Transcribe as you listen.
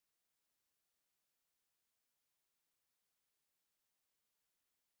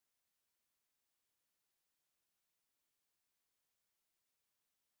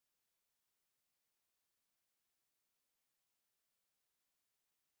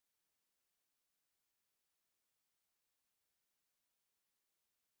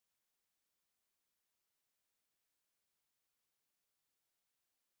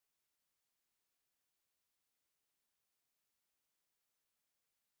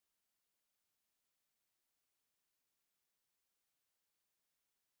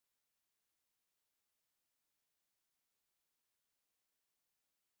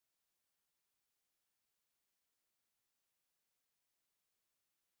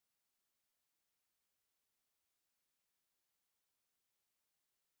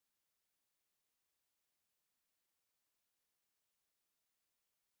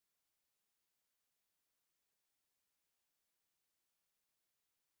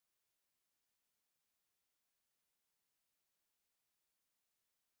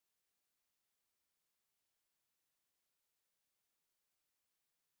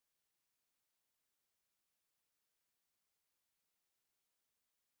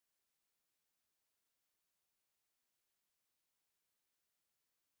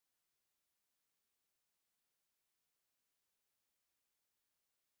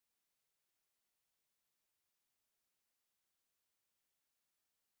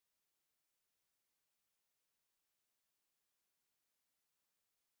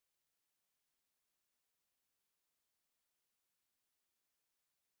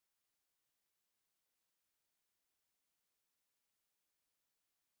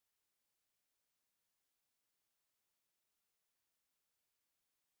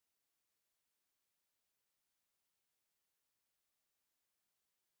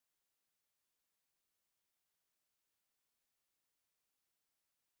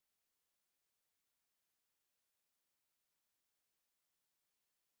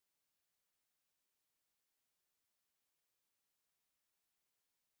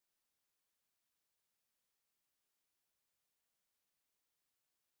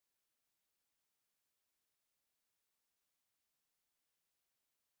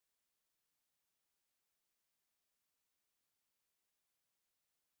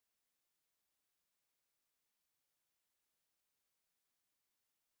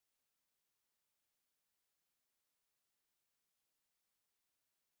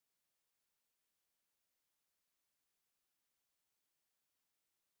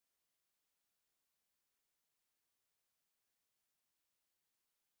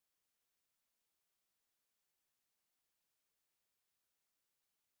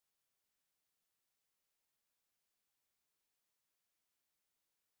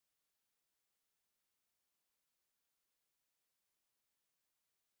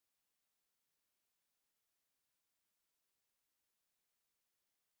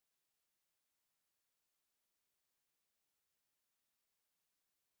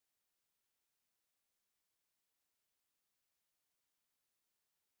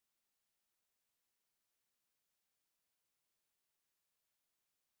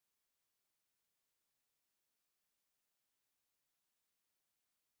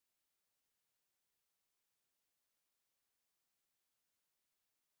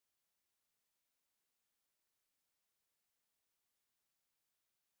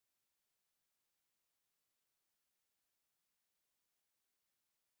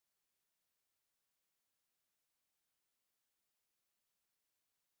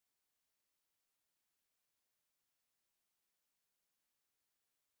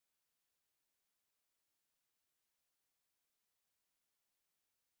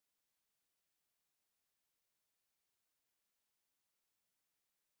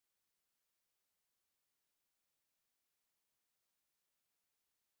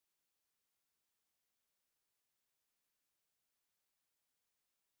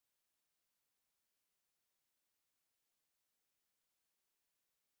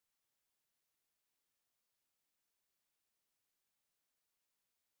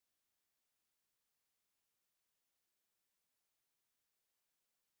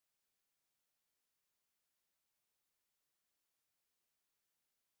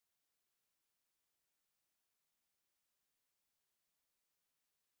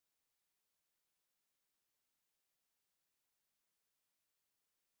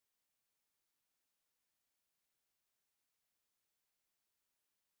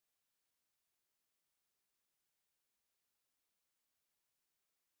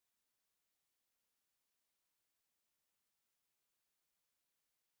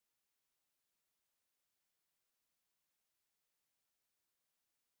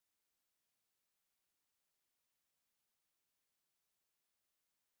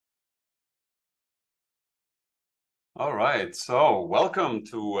All right, so welcome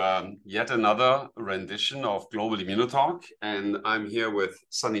to yet another rendition of Global IMMUNOTALK, and I'm here with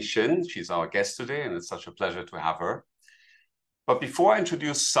Sunny Shin. She's our guest today, and it's such a pleasure to have her. But before I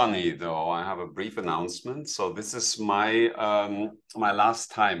introduce Sunny, though, I have a brief announcement. So this is my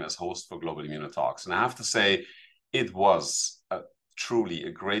last time as host for Global IMMUNOTALKs, and I have to say, it was truly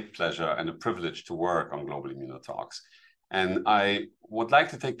a great pleasure and a privilege to work on Global IMMUNOTALKs. And I would like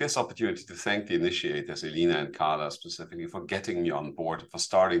to take this opportunity to thank the initiators, Elena and Carla, specifically for getting me on board, for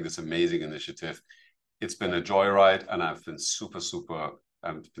starting this amazing initiative. It's been a joyride, and I've been super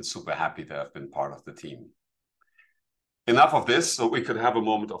happy to have been part of the team. Enough of this, so we could have a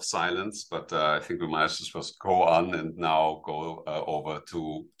moment of silence, but I think we might as well go on and now go over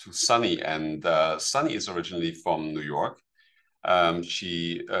to Sunny. And Sunny is originally from New York.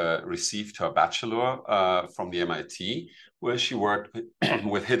 She received her bachelor from the MIT, where she worked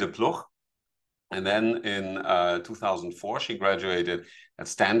with Hidde Ploeg. And then in 2004, she graduated at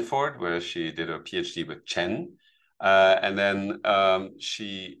Stanford, where she did her PhD with Chen. And then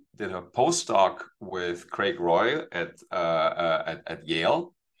she did her postdoc with Craig Roy at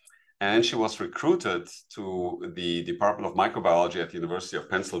Yale. And she was recruited to the Department of Microbiology at the University of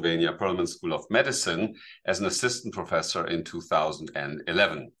Pennsylvania Perelman School of Medicine as an assistant professor in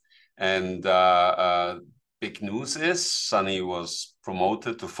 2011. And big news is Sunny was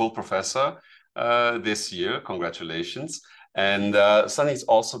promoted to full professor this year. Congratulations. And Sunny is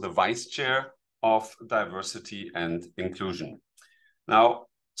also the vice chair of diversity and inclusion. Now,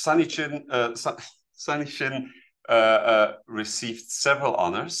 Sunny Shin received several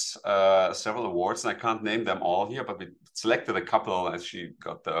honors, several awards, and I can't name them all here, but we selected a couple. She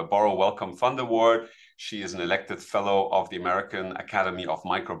got the Borough Wellcome Fund Award. She is an elected fellow of the American Academy of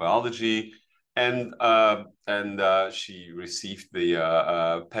Microbiology, and she received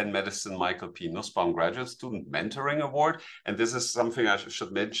the Penn Medicine Michael P. Nussbaum Graduate Student Mentoring Award. And this is something I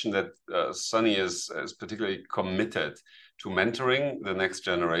should mention, that Sunny is particularly committed to mentoring the next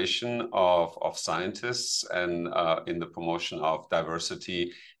generation of scientists and in the promotion of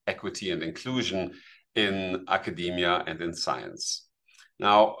diversity, equity, and inclusion in academia and in science.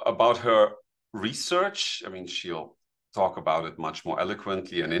 Now, about her research, I mean, she'll talk about it much more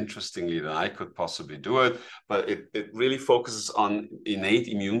eloquently and interestingly than I could possibly do it, but it really focuses on innate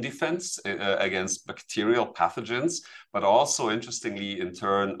immune defense against bacterial pathogens, but also interestingly in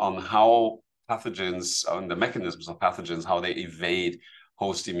turn on how pathogens, on the mechanisms of pathogens, how they evade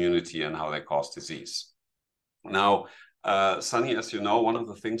host immunity and how they cause disease. Now, Sunny, as you know, one of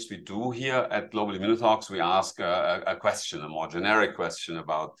the things we do here at Global IMMUNOTALKs, we ask a question, a more generic question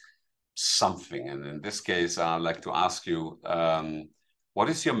about something. And in this case, I'd like to ask you, what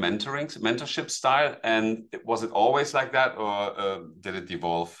is your mentorship style? And was it always like that, or did it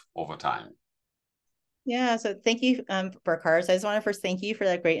evolve over time? Yeah, so thank you, Burkhard. So I just want to first thank you for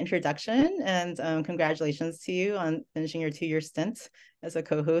that great introduction, and congratulations to you on finishing your 2-year stint as a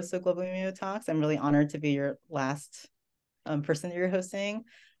co-host of Global IMMUNOTALKs. I'm really honored to be your last person that you're hosting.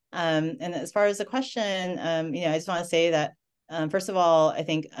 And as far as the question, I just want to say that first of all, I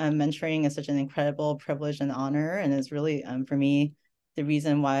think mentoring is such an incredible privilege and honor, and is really for me the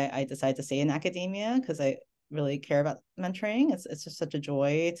reason why I decided to stay in academia, because I really care about mentoring. It's just such a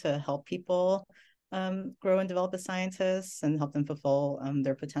joy to help people grow and develop as scientists and help them fulfill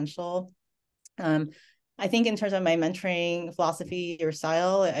their potential. I think in terms of my mentoring philosophy or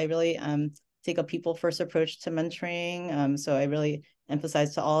style, I really take a people-first approach to mentoring. So I really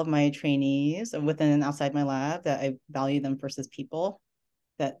emphasize to all of my trainees within and outside my lab that I value them first as people,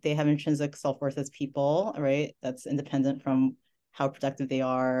 that they have intrinsic self-worth as people, right? That's independent from how productive they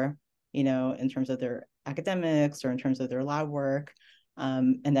are, in terms of their academics or in terms of their lab work.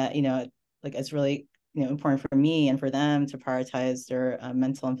 And that, like it's really important for me and for them to prioritize their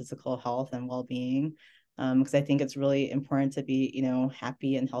mental and physical health and well-being, because I think it's really important to be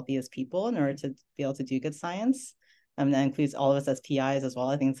happy and healthy as people in order to be able to do good science. That includes all of us as PIs as well.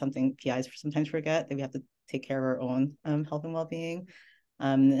 I think it's something PIs sometimes forget, that we have to take care of our own health and well-being.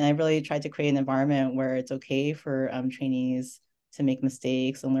 And I really tried to create an environment where it's okay for trainees to make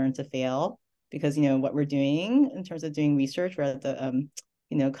mistakes and learn to fail, because what we're doing in terms of doing research, we're at the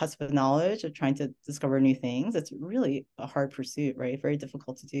cusp of knowledge, of trying to discover new things. It's really a hard pursuit, right? Very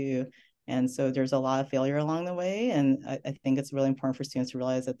difficult to do. And so there's a lot of failure along the way. And I think it's really important for students to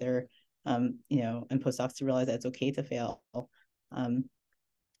realize that they're, and postdocs to realize that it's okay to fail. And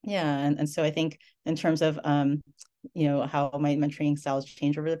so I think in terms of, how my mentoring styles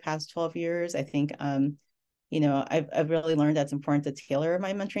changed over the past 12 years, I think, I've really learned that it's important to tailor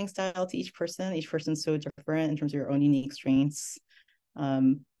my mentoring style to each person. Each person's so different in terms of your own unique strengths.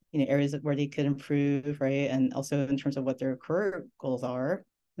 areas where they could improve, right? And also in terms of what their career goals are,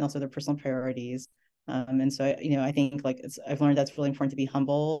 and also their personal priorities. And so, I think like I've learned that's really important to be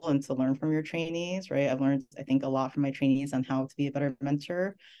humble and to learn from your trainees, right? I've learned, I think, a lot from my trainees on how to be a better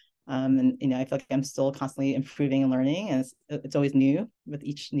mentor. And I feel like I'm still constantly improving and learning, and it's always new with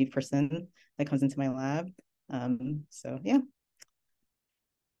each new person that comes into my lab. So yeah.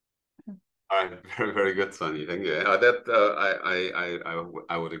 All right, very, very good, Sunny. Thank you.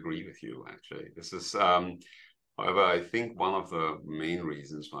 I would agree with you, actually. This is, however, I think one of the main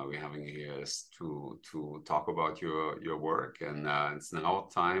reasons why we're having you here is to talk about your work. And it's now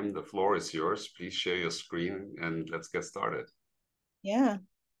time. The floor is yours. Please share your screen and let's get started. Yeah.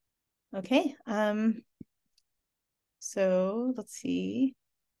 Okay. So let's see.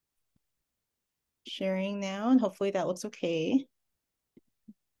 Sharing now, and hopefully that looks okay.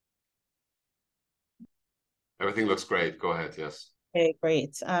 Everything looks great. Go ahead. Yes. Okay,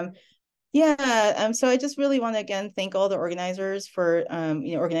 great. So I just really want to again thank all the organizers for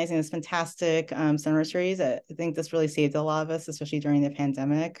organizing this fantastic summer series. I think this really saved a lot of us, especially during the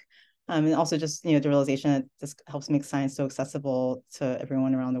pandemic. And also just the realization that this helps make science so accessible to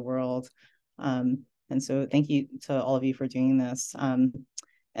everyone around the world. And so thank you to all of you for doing this.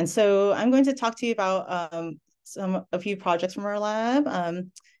 And so I'm going to talk to you about a few projects from our lab.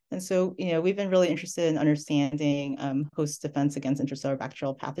 And so, we've been really interested in understanding host defense against intracellular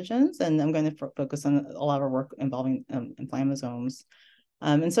bacterial pathogens, and I'm going to focus on a lot of our work involving inflammasomes.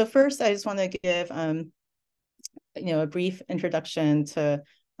 And so first, I just want to give, a brief introduction to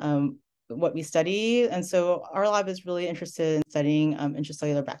what we study. And so our lab is really interested in studying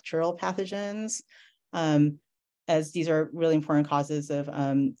intracellular bacterial pathogens, as these are really important causes of,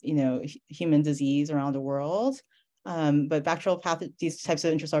 human disease around the world. But these types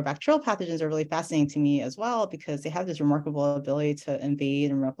of intracellular bacterial pathogens are really fascinating to me as well, because they have this remarkable ability to invade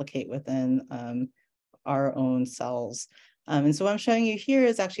and replicate within our own cells. And so what I'm showing you here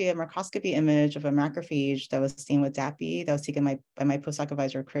is actually a microscopy image of a macrophage that was seen with DAPI that was taken by my postdoc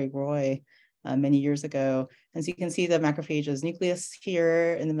advisor, Craig Roy, many years ago. And so you can see the macrophage's nucleus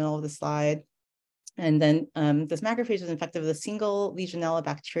here in the middle of the slide. And then this macrophage is infected with a single Legionella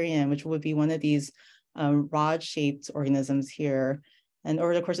bacterium, which would be one of these rod-shaped organisms here. And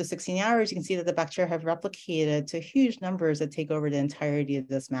over the course of 16 hours, you can see that the bacteria have replicated to huge numbers that take over the entirety of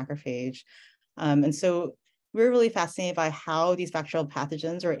this macrophage. And so we're really fascinated by how these bacterial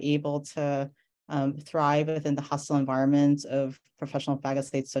pathogens are able to thrive within the hostile environment of professional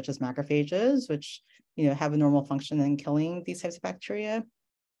phagocytes such as macrophages, which have a normal function in killing these types of bacteria.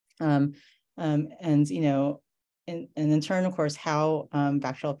 And in turn, of course, how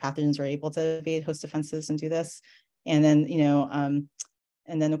bacterial pathogens are able to evade host defenses and do this. And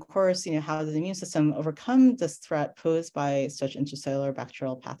then, of course, how does the immune system overcome this threat posed by such intracellular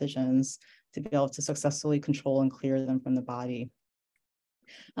bacterial pathogens to be able to successfully control and clear them from the body.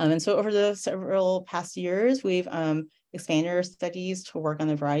 And so over the several past years, we've expanded our studies to work on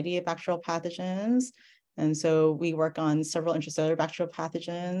a variety of bacterial pathogens. And so we work on several intracellular bacterial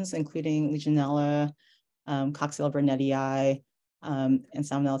pathogens, including Legionella, Coxiella burnetii, and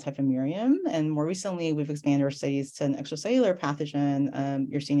Salmonella typhimurium. And more recently, we've expanded our studies to an extracellular pathogen,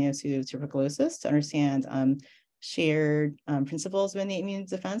 Yersinia tuberculosis, to understand shared principles of innate immune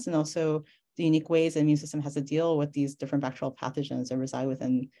defense, and also the unique ways the immune system has to deal with these different bacterial pathogens that reside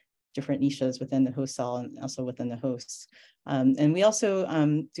within different niches within the host cell and also within the host. And we also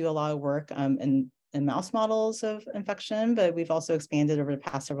do a lot of work in mouse models of infection, but we've also expanded over the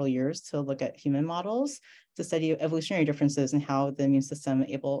past several years to look at human models to study evolutionary differences in how the immune system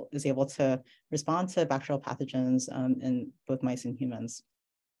is able to respond to bacterial pathogens in both mice and humans.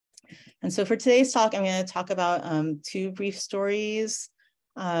 And so for today's talk, I'm going to talk about two brief stories.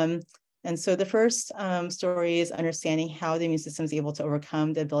 And so the first story is understanding how the immune system is able to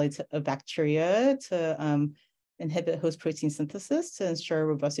overcome the ability of bacteria to inhibit host protein synthesis to ensure a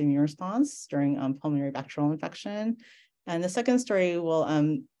robust immune response during pulmonary bacterial infection. And the second story will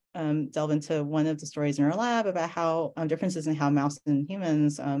delve into one of the stories in our lab about how differences in how mouse and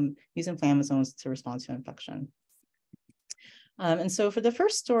humans use inflammasomes to respond to infection. And so for the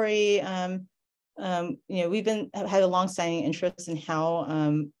first story, we've had a long-standing interest in how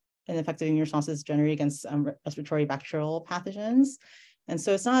an effective immune response is generated against respiratory bacterial pathogens. And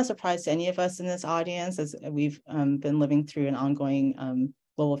so it's not a surprise to any of us in this audience, as we've been living through an ongoing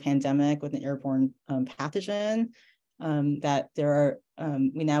global pandemic with an airborne pathogen, that there are,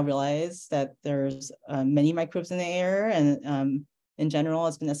 we now realize that there's many microbes in the air, and in general,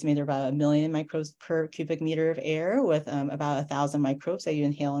 it's been estimated about 1 million microbes per cubic meter of air, with about 1,000 microbes that you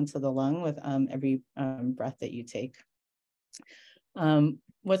inhale into the lung with every breath that you take.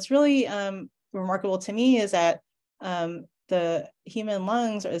 what's really remarkable to me is that the human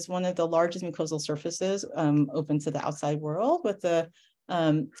lungs is one of the largest mucosal surfaces open to the outside world, with the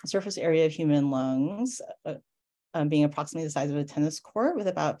surface area of human lungs being approximately the size of a tennis court, with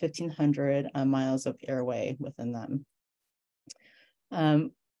about 1,500 miles of airway within them.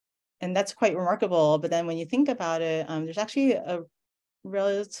 And that's quite remarkable. But then when you think about it, there's actually a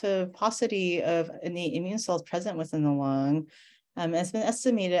relative paucity of innate immune cells present within the lung. It's been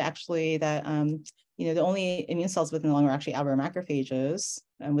estimated actually that the only immune cells within the lung are actually alveolar macrophages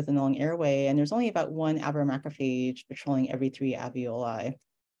within the lung airway, and there's only about one alveolar macrophage patrolling every 3 alveoli.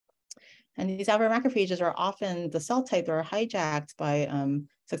 And these alveolar macrophages are often the cell type that are hijacked by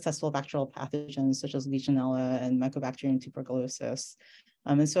successful bacterial pathogens such as Legionella and Mycobacterium tuberculosis.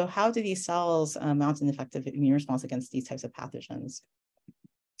 And so how do these cells mount an effective immune response against these types of pathogens?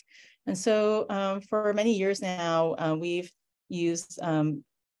 And so for many years now, we've used Legionella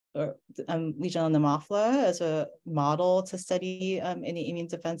pneumophila as a model to study any immune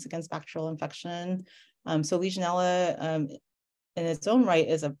defense against bacterial infection. So Legionella in its own right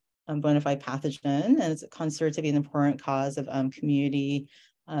is a bona fide pathogen, and it's considered to be an important cause of community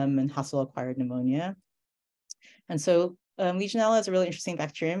and hospital-acquired pneumonia. And so Legionella is a really interesting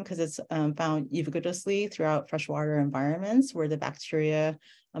bacterium because it's found ubiquitously throughout freshwater environments where the bacteria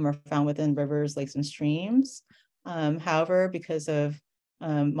are found within rivers, lakes, and streams. However, because of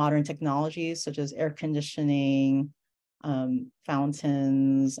modern technologies such as air conditioning,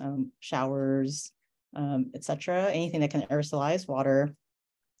 fountains, showers, etc., anything that can aerosolize water,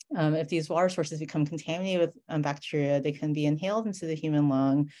 if these water sources become contaminated with bacteria, they can be inhaled into the human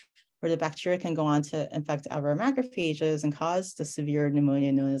lung, where the bacteria can go on to infect alveolar macrophages and cause the severe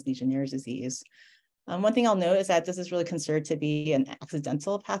pneumonia known as Legionnaire's disease. One thing I'll note is that this is really considered to be an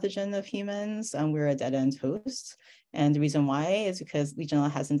accidental pathogen of humans. We're a dead-end host. And the reason why is because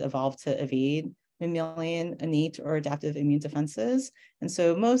Legionella hasn't evolved to evade mammalian innate or adaptive immune defenses. And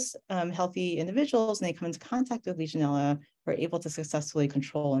so most healthy individuals, when they come into contact with Legionella, are able to successfully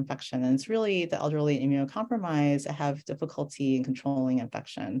control infection. And it's really the elderly and immunocompromised that have difficulty in controlling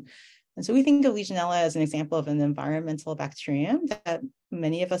infection. And so we think of Legionella as an example of an environmental bacterium that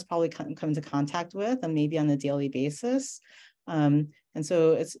many of us probably come into contact with, and maybe on a daily basis. And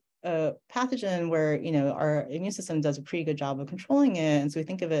so it's a pathogen where our immune system does a pretty good job of controlling it. And so we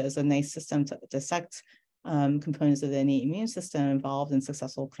think of it as a nice system to dissect components of the innate immune system involved in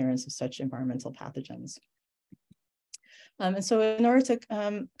successful clearance of such environmental pathogens. And so in order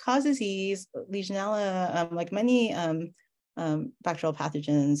to cause disease, Legionella, like many bacterial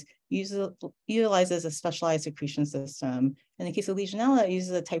pathogens, utilizes a specialized secretion system. In the case of Legionella, it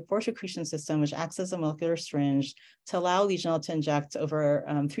uses a type 4 secretion system, which acts as a molecular syringe to allow Legionella to inject over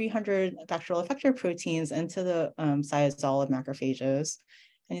 300 bacterial effector proteins into the cytosol of macrophages.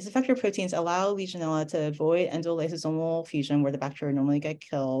 And these effector proteins allow Legionella to avoid endolysosomal fusion, where the bacteria normally get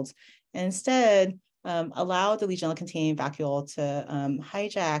killed, and instead allow the Legionella-containing vacuole to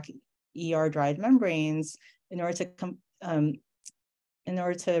hijack ER-derived membranes in order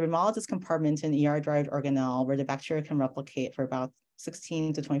to remodel this compartment in ER-derived organelle, where the bacteria can replicate for about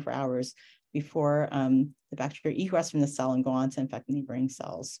 16 to 24 hours before the bacteria egress from the cell and go on to infect neighboring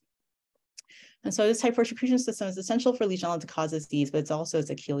cells. And so this type 4 secretion system is essential for Legionella to cause disease, but it's also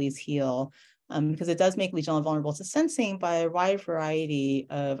its Achilles heel, because it does make Legionella vulnerable to sensing by a wide variety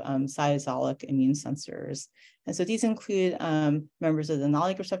of cytosolic immune sensors. And so these include members of the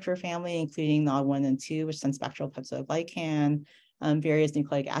NOD receptor family, including NOD1 and 2, which sense bacterial peptidoglycan, various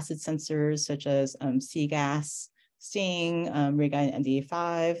nucleic acid sensors such as CGAS, STING, RIGA, and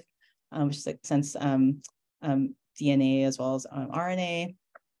NDA5, which sense DNA as well as RNA.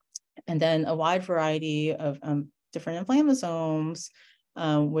 And then a wide variety of different inflammasomes,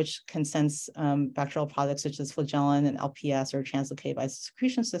 which can sense bacterial products such as flagellin and LPS, or translocated by the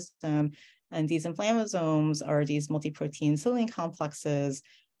secretion system. And these inflammasomes are these multi-protein cilium complexes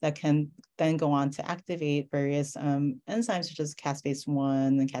that can then go on to activate various enzymes such as caspase-1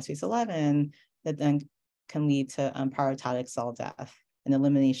 and caspase-11 that then can lead to parototic cell death and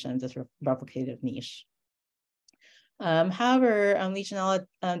elimination of this replicative niche. However, Legionella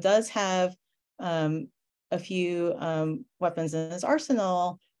does have a few weapons in its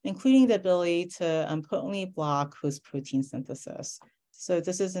arsenal, including the ability to potently block host protein synthesis. So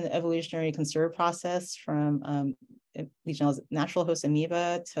this is an evolutionary conserved process from Legionella's natural host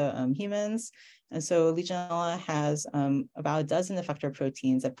amoeba to humans. And so Legionella has about a dozen effector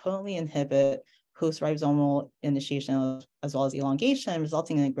proteins that potently inhibit host ribosomal initiation as well as elongation,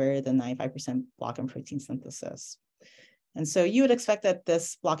 resulting in a greater than 95% block in protein synthesis. And so you would expect that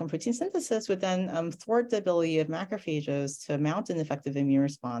this block in protein synthesis would then thwart the ability of macrophages to mount an effective immune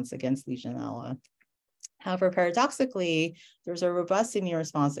response against Legionella. However, paradoxically, there's a robust immune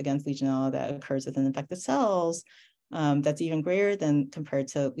response against Legionella that occurs within infected cells that's even greater than compared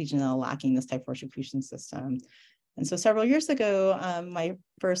to Legionella lacking this type 4 secretion system. And so several years ago, my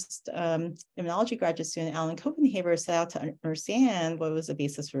first immunology graduate student, Alan Copenhaver, set out to understand what was the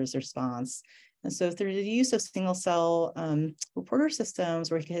basis for his response. And so through the use of single cell reporter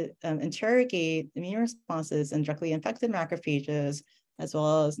systems where he could interrogate immune responses in directly infected macrophages, as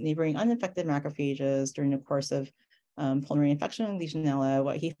well as neighboring uninfected macrophages during the course of pulmonary infection with Legionella,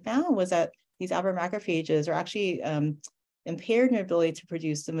 what he found was that these aberrant macrophages are actually impaired in their ability to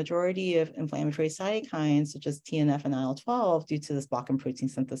produce the majority of inflammatory cytokines, such as TNF and IL-12, due to this block in protein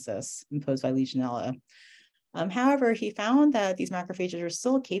synthesis imposed by Legionella. However, he found that these macrophages are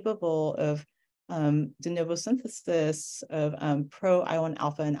still capable of de novo synthesis of pro-IL-1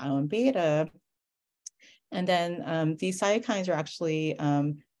 alpha and IL-1 beta. And then these cytokines are actually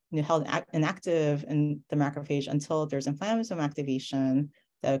held inactive in the macrophage until there's inflammasome activation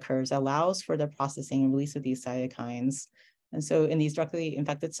that occurs that allows for the processing and release of these cytokines. And so in these directly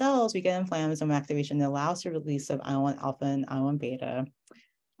infected cells, we get inflammasome activation that allows the release of IL-1 alpha and IL-1 beta.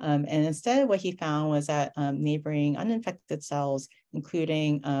 And instead, what he found was that neighboring uninfected cells,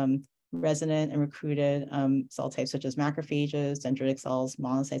 including resident and recruited cell types such as macrophages, dendritic cells,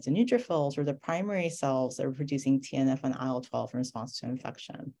 monocytes, and neutrophils were the primary cells that were producing TNF and IL-12 in response to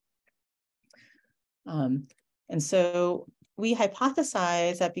infection. And so we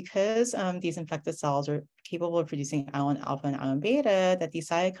hypothesized that because these infected cells are capable of producing IL-1 alpha and IL-1 beta, that these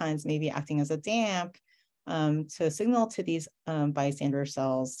cytokines may be acting as a damp to signal to these bystander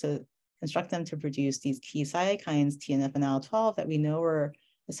cells to instruct them to produce these key cytokines, TNF and IL-12, that we know are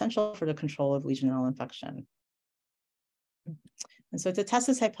essential for the control of Legionella infection. And so to test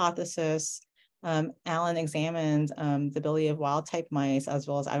this hypothesis, Alan examined the ability of wild-type mice as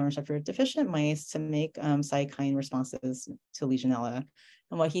well as iron receptor deficient mice to make cytokine responses to Legionella.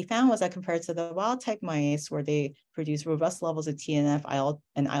 And what he found was that compared to the wild-type mice, where they produce robust levels of TNF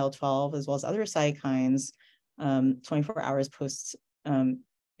and IL-12, as well as other cytokines, 24 hours post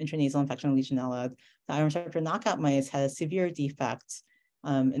intranasal infection of Legionella, the iron receptor knockout mice had a severe defect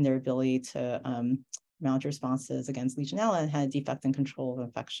in their ability to mount responses against Legionella and had a defect in control of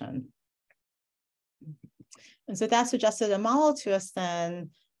infection. And so that suggested a model to us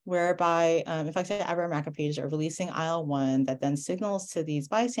then whereby infected aberrant macrophages are releasing IL-1 that then signals to these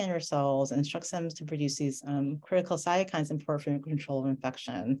bystander cells and instructs them to produce these critical cytokines important for control of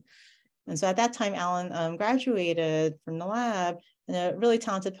infection. And so at that time, Alan graduated from the lab, and a really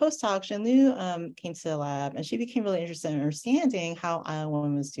talented postdoc, Shin came to the lab, and she became really interested in understanding how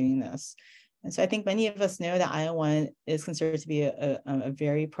IL-1 was doing this. And so I think many of us know that IL-1 is considered to be a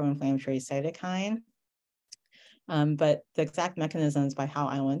very pro-inflammatory cytokine. But the exact mechanisms by how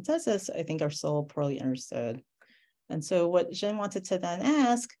IL-1 does this, I think, are still poorly understood. And so what Shin wanted to then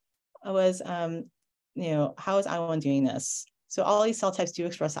ask was, how is IL-1 doing this? So all these cell types do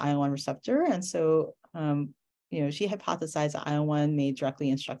express the IL-1 receptor. And so, she hypothesized that IL-1 may directly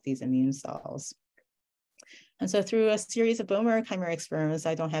instruct these immune cells. And so through a series of bone marrow chimera experiments,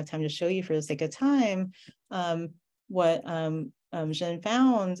 I don't have time to show you for the sake of time, what Shin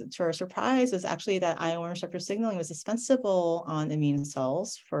found, to our surprise, was actually that IL-1 receptor signaling was dispensable on immune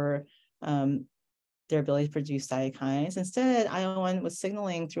cells for their ability to produce cytokines. Instead, IL-1 was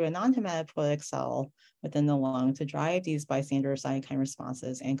signaling through a non-hematopoietic cell within the lung to drive these bystander cytokine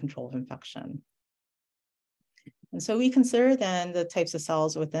responses and control of infection. And so we consider then the types of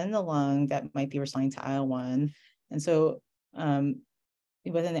cells within the lung that might be responding to IL-1. And so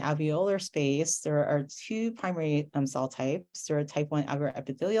within the alveolar space, there are two primary cell types. There are type 1 aberrant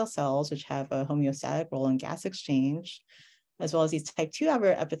epithelial cells, which have a homeostatic role in gas exchange, as well as these type 2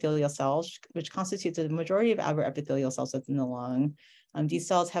 aberrant epithelial cells, which constitute the majority of aberrant epithelial cells within the lung. These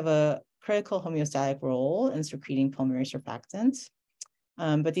cells have a critical homeostatic role in secreting pulmonary surfactant.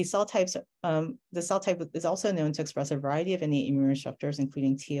 But these cell types, the cell type is also known to express a variety of innate immune receptors,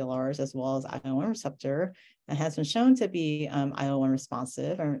 including TLRs as well as IL-1 receptor, and has been shown to be IL-1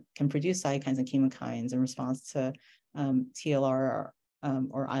 responsive or can produce cytokines and chemokines in response to TLR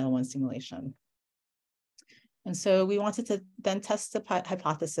or IL-1 stimulation. And so we wanted to then test the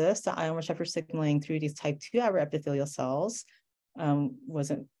hypothesis that IL-1 receptor signaling through these type 2 aberrant epithelial cells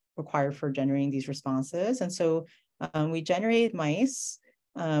wasn't required for generating these responses. And so we generated mice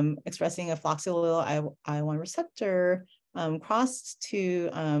expressing a floxylyl IL-1 receptor crossed to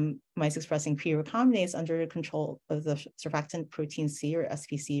mice expressing P recombinase under control of the surfactant protein C or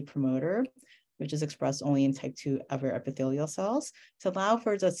SPC promoter, which is expressed only in type 2 outer epithelial cells, to allow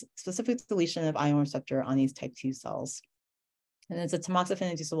for the specific deletion of IL-1 receptor on these type 2 cells. And it's a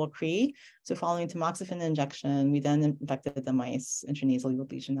tamoxifen-inducible CRE. So following tamoxifen injection, we then infected the mice intranasally with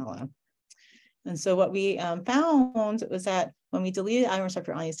Legionella. And so what we found was that when we deleted IL-1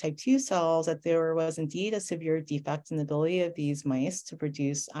 receptor on these type 2 cells, that there was indeed a severe defect in the ability of these mice to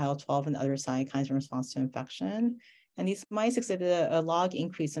produce IL-12 and other cytokines in response to infection. And these mice exhibited a log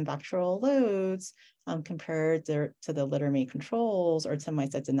increase in bacterial loads compared to the littermate controls or to mice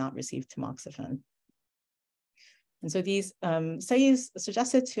that did not receive tamoxifen. And so these studies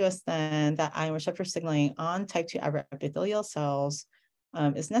suggested to us then that IL-1 receptor signaling on type 2 outer epithelial cells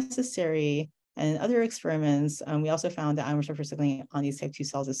is necessary. And in other experiments, we also found that IL-1 receptor signaling on these type 2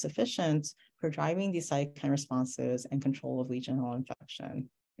 cells is sufficient for driving these cytokine responses and control of Legionella infection.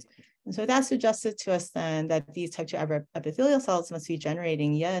 And so that suggested to us then that these type 2 outer epithelial cells must be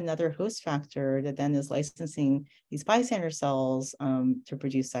generating yet another host factor that then is licensing these bystander cells to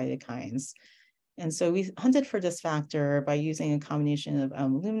produce cytokines. And so we hunted for this factor by using a combination of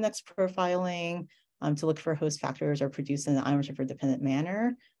Luminex profiling to look for host factors are produced in an IL-1 receptor dependent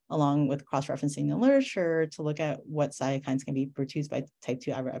manner, along with cross-referencing the literature to look at what cytokines can be produced by type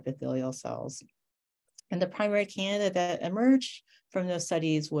 2 outer epithelial cells. And the primary candidate that emerged from those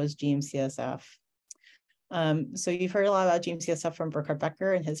studies was GM-CSF. So you've heard a lot about GM-CSF from Burkhard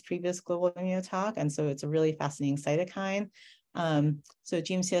Becker in his previous global immunotalk, and so it's a really fascinating cytokine. So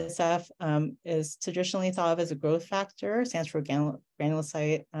GM-CSF is traditionally thought of as a growth factor, stands for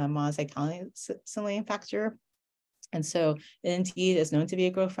granulocyte monocyte colony factor. And so it indeed is known to be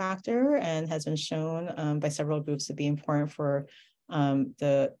a growth factor and has been shown by several groups to be important for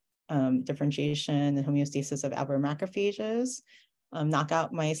the differentiation and homeostasis of alveolar macrophages.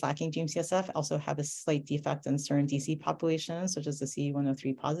 Knockout mice lacking GM-CSF also have a slight defect in certain DC populations, such as the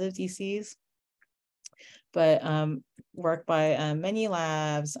C103 positive DCs. But work by many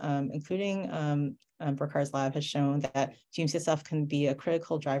labs, including Burkhard's lab, has shown that GM-CSF can be a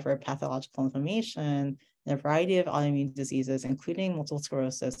critical driver of pathological inflammation in a variety of autoimmune diseases, including multiple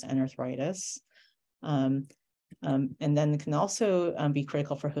sclerosis and arthritis. And then it can also be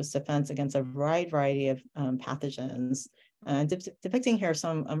critical for host defense against a wide variety of pathogens. Depicting here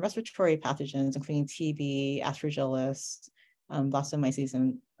some respiratory pathogens, including TB, Aspergillus, blastomyces,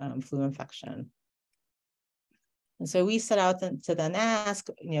 and flu infection. And so we set out to then ask,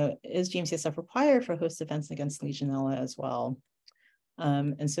 is GM-CSF required for host defense against Legionella as well?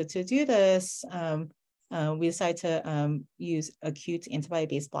 And so to do this, we decided to use acute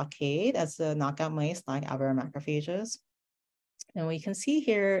antibody-based blockade as the knockout mice like alveolar macrophages. And what you can see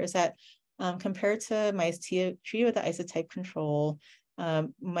here is that compared to mice treated with the isotype control,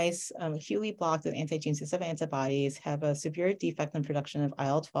 mice acutely blocked with anti-GM-CSF antibodies have a severe defect in production of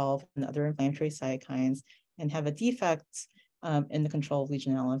IL-12 and other inflammatory cytokines, and have a defect in the control of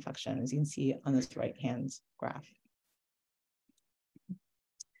Legionella infection, as you can see on this right-hand graph.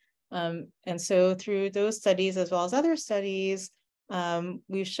 And so through those studies, as well as other studies,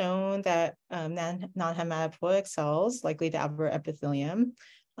 we've shown that non-hematopoietic cells, likely the alveolar epithelium,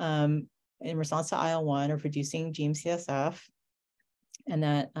 in response to IL-1 are producing GM-CSF, and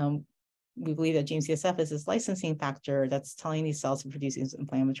that we believe that GM-CSF is this licensing factor that's telling these cells to produce these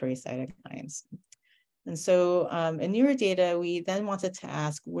inflammatory cytokines. And so in newer data, we then wanted to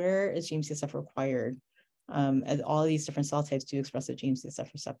ask, where is GM-CSF required? As all of these different cell types do express a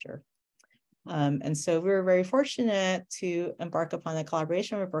GM-CSF receptor. And so we were very fortunate to embark upon a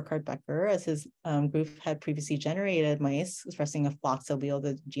collaboration with Burkhard Becker, as his group had previously generated mice expressing a FLOX allele of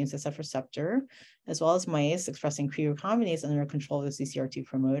the GM-CSF receptor, as well as mice expressing CRE recombinase under control of the CCR2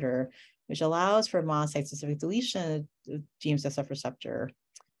 promoter, which allows for monocyte-specific deletion of GM-CSF receptor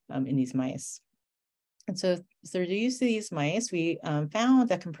in these mice. And so through the use of these mice, we found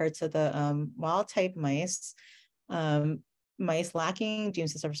that compared to the wild-type mice, mice lacking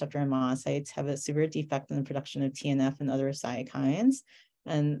GM-CSF receptor and monocytes have a severe defect in the production of TNF and other cytokines,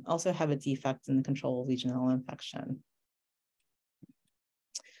 and also have a defect in the control of Legionella infection.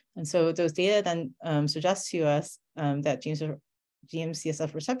 And so those data then suggest to us that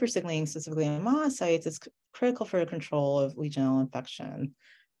GM-CSF receptor signaling, specifically on monocytes, is critical for the control of Legionella infection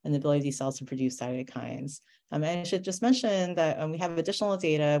and the ability of these cells to produce cytokines. And I should just mention that we have additional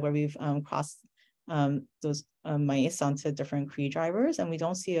data where we've crossed those mice onto different CRE drivers, and we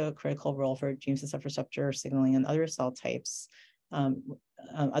don't see a critical role for GM-CSF receptor signaling in other cell types,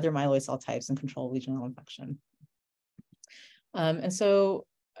 other myeloid cell types, in control of Legionella infection. And so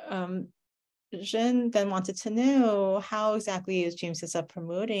Shin then wanted to know, how exactly is GM-CSF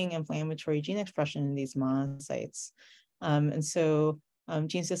promoting inflammatory gene expression in these monocytes? And so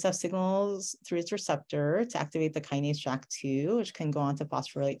gene CSF signals through its receptor to activate the kinase JAK2, which can go on to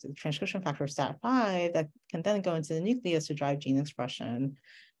phosphorylate the transcription factor STAT5 that can then go into the nucleus to drive gene expression.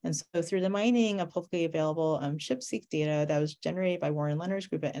 And so through the mining of publicly available ChIP-seq data that was generated by Warren Leonard's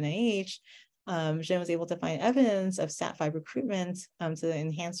group at NIH, Shin was able to find evidence of STAT5 recruitment to the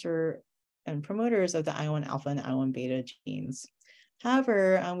enhancer and promoters of the I1 alpha and I1 beta genes.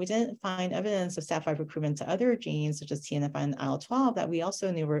 However, we didn't find evidence of STAT5 recruitment to other genes, such as TNF and IL-12, that we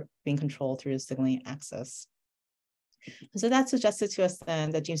also knew were being controlled through the signaling axis. So that suggested to us then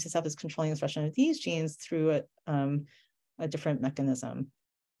that gene CSF is controlling expression of these genes through a different mechanism.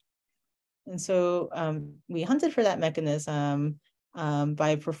 And so we hunted for that mechanism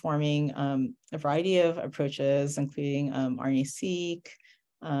by performing a variety of approaches, including RNA-seq,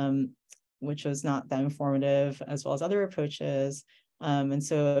 which was not that informative, as well as other approaches. And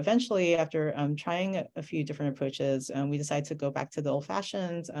so eventually, after trying a few different approaches, we decided to go back to the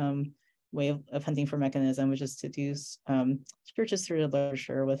old-fashioned way of hunting for mechanism, which is to do searches through the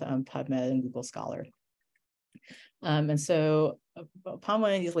literature with PubMed and Google Scholar. And so upon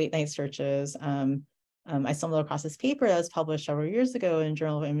one of these late night searches, I stumbled across this paper that was published several years ago in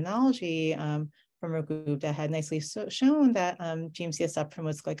Journal of Immunology from a group that had nicely shown that gene CSF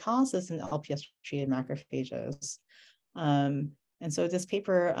promotes glycolysis in LPS-treated macrophages. And so this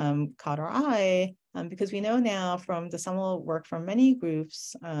paper caught our eye because we know now from the seminal work from many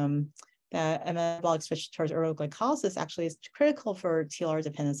groups that a metabolic switch towards oral glycolysis actually is critical for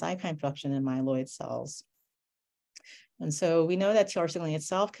TLR-dependent cytokine production in myeloid cells. And so we know that TLR signaling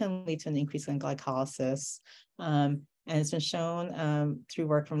itself can lead to an increase in glycolysis. And it's been shown through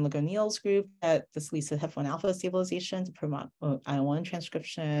work from O'Neill's group that this leads to HIF1 alpha stabilization to promote IL-1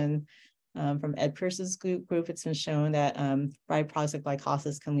 transcription. From Ed Pierce's group, it's been shown that byproducts of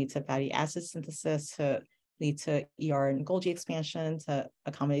glycolysis can lead to fatty acid synthesis to lead to ER and Golgi expansion to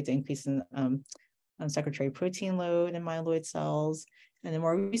accommodate the increase in secretory protein load in myeloid cells. And the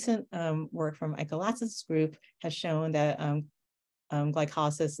more recent work from Ike Latz's group has shown that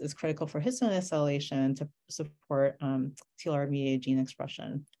glycolysis is critical for histone acetylation to support TLR-mediated gene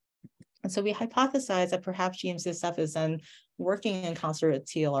expression. And so we hypothesized that perhaps gene CSF is then working in concert with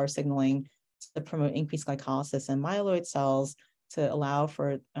TLR signaling to promote increased glycolysis in myeloid cells to allow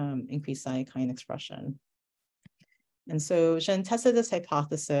for increased cytokine expression. And so Shin tested this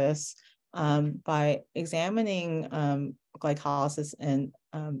hypothesis by examining glycolysis in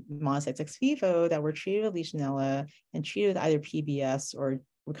monocytes ex vivo that were treated with Legionella and treated with either PBS or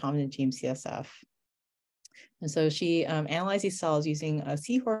recombinant gene CSF. And so she analyzed these cells using a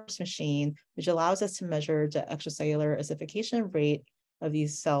seahorse machine, which allows us to measure the extracellular acidification rate of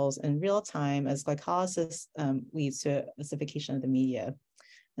these cells in real time as glycolysis leads to acidification of the media.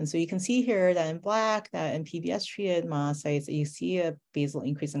 And so you can see here that in black, that in PBS-treated monocytes, you see a basal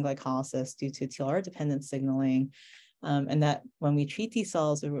increase in glycolysis due to TLR-dependent signaling, and that when we treat these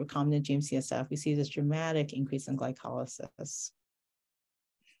cells with recombinant gene CSF, we see this dramatic increase in glycolysis.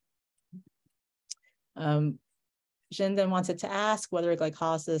 Shin then wanted to ask whether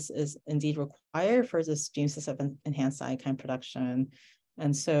glycolysis is indeed required for this gene CSF enhanced cytokine production.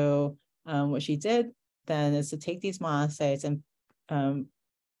 And so what she did then is to take these monocytes and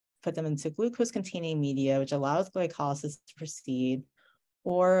put them into glucose-containing media, which allows glycolysis to proceed,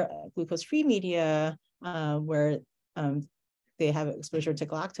 or glucose-free media, where they have exposure to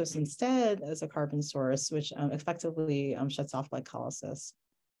galactose instead as a carbon source, which effectively shuts off glycolysis.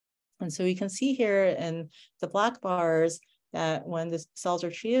 And so you can see here in the black bars that when the cells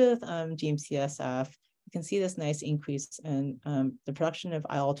are treated with gene CSF, you can see this nice increase in the production of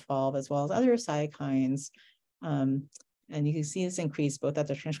IL-12 as well as other cytokines. And you can see this increase both at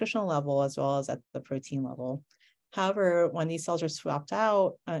the transcriptional level as well as at the protein level. However, when these cells are swapped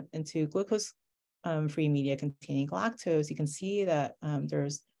out into glucose-free media containing galactose, you can see that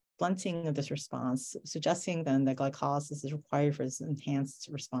there's blunting of this response, suggesting then that glycolysis is required for this enhanced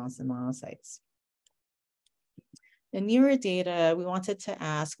response in monocytes. In newer data, we wanted to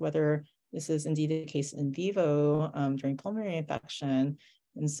ask whether this is indeed the case in vivo during pulmonary infection.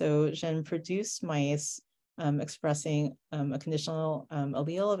 And so Shin produced mice expressing a conditional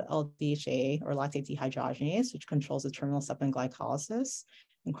allele of LDHA, or lactate dehydrogenase, which controls the terminal step in glycolysis,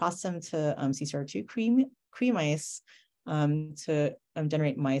 and crossed them to CCR2 Cree mice to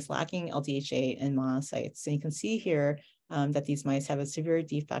generate mice lacking LDHA in monocytes. And you can see here that these mice have a severe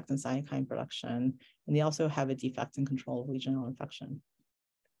defect in cytokine production, and they also have a defect in control of Legionella infection.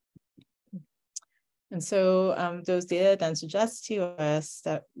 And so those data then suggest to us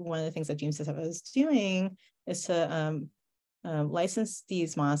that one of the things that gene CSF is doing is to license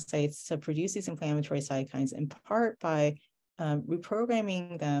these monocytes to produce these inflammatory cytokines, in part by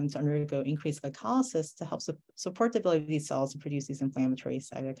reprogramming them to undergo increased glycolysis to help support the ability of these cells to produce these inflammatory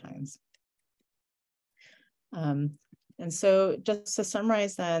cytokines. And so just to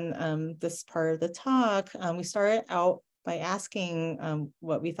summarize then this part of the talk, we started out by asking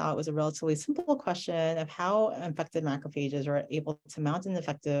what we thought was a relatively simple question of how infected macrophages are able to mount an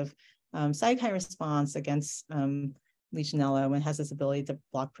effective cytokine response against Legionella when it has this ability to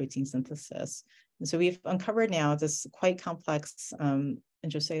block protein synthesis. And so we've uncovered now this quite complex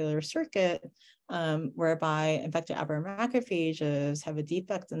intracellular circuit whereby infected aberrant macrophages have a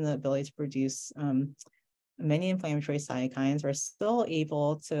defect in the ability to produce many inflammatory cytokines, are still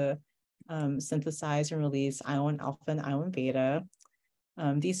able to synthesize and release IL-1 alpha and IL-1 beta.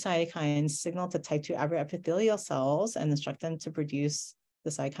 These cytokines signal to type 2 aberrant epithelial cells and instruct them to produce the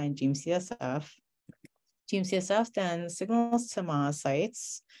cytokine GM-CSF. GM-CSF then signals to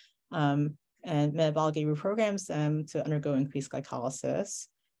monocytes and metabolically reprograms them to undergo increased glycolysis.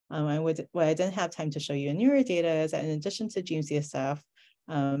 What I didn't have time to show you in newer data is that in addition to GM-CSF,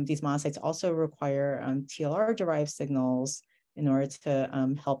 these monocytes also require TLR-derived signals in order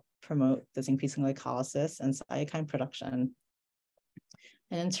to help promote this increasing glycolysis and cytokine production.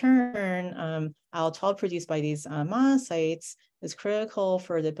 And in turn, IL-12 produced by these monocytes is critical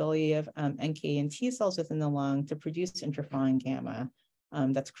for the ability of NK and T cells within the lung to produce interferon gamma.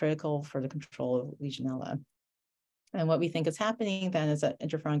 That's critical for the control of Legionella. And what we think is happening then is that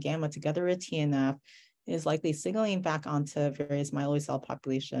interferon gamma together with TNF is likely signaling back onto various myeloid cell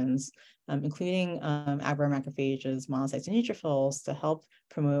populations, including aberrant macrophages, monocytes, and neutrophils to help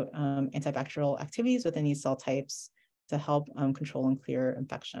promote antibacterial activities within these cell types to help control and clear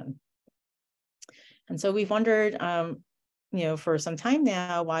infection. And so we've wondered, for some time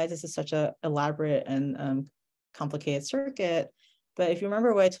now, why this is such an elaborate and complicated circuit. But if you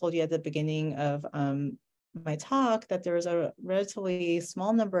remember what I told you at the beginning of my talk, that there is a relatively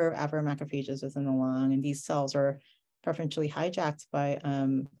small number of aberrant macrophages within the lung, and these cells are preferentially hijacked by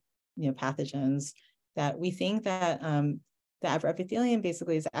pathogens, that we think that the aberrant epithelium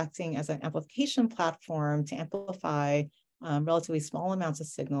basically is acting as an amplification platform to amplify relatively small amounts of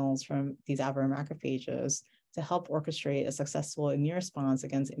signals from these aberrant macrophages to help orchestrate a successful immune response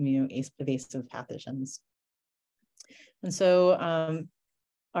against immunoevasive pathogens. And so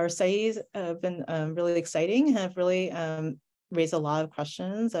our studies have been really exciting and have really raised a lot of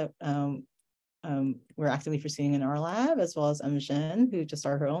questions that we're actively pursuing in our lab, as well as Shin, who just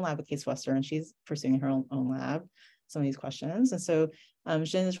started her own lab at Case Western, and she's pursuing her own lab, some of these questions. And so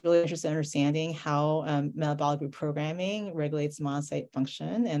Shin is really interested in understanding how metabolic reprogramming regulates monocyte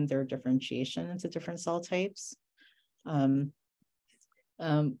function and their differentiation into different cell types.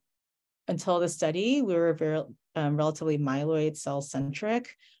 Until the study, we were very relatively myeloid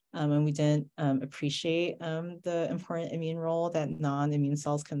cell-centric, and we didn't appreciate the important immune role that non-immune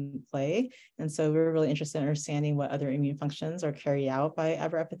cells can play. And so we were really interested in understanding what other immune functions are carried out by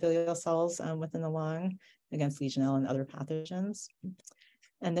aberrant epithelial cells within the lung against Legionella and other pathogens.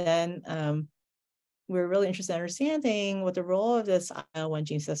 And then we're really interested in understanding what the role of this IL-1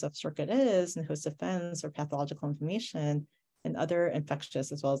 GM-CSF circuit is in host defense or pathological inflammation and other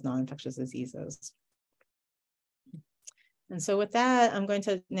infectious as well as non-infectious diseases. And so with that, I'm going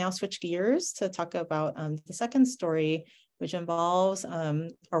to now switch gears to talk about the second story, which involves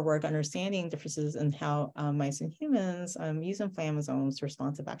our work understanding differences in how mice and humans use inflammasomes to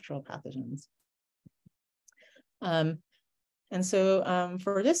respond to bacterial pathogens. And so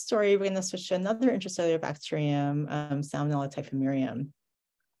for this story, we're going to switch to another intracellular bacterium, Salmonella typhimurium.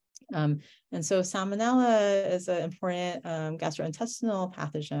 And so Salmonella is an important gastrointestinal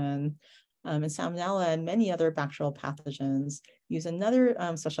pathogen, and Salmonella and many other bacterial pathogens use another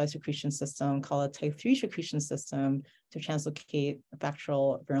specialized secretion system called a type 3 secretion system to translocate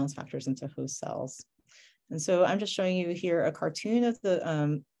bacterial virulence factors into host cells. And so I'm just showing you here a cartoon of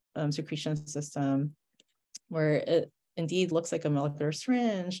the secretion system where it indeed looks like a molecular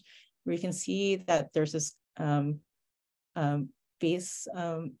syringe, where you can see that there's this base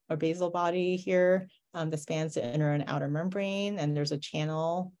or basal body here that spans the inner and outer membrane, and there's a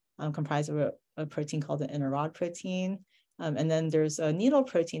channel comprised of a protein called the inner rod protein. And then there's a needle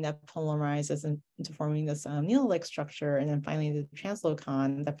protein that polymerizes into forming this needle-like structure. And then finally, the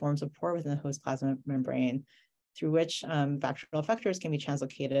translocon that forms a pore within the host plasma membrane, through which bacterial effectors can be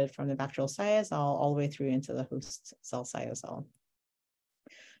translocated from the bacterial cytosol all the way through into the host cell cytosol.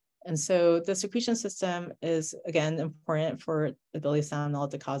 And so the secretion system is, again, important for the ability of Salmonella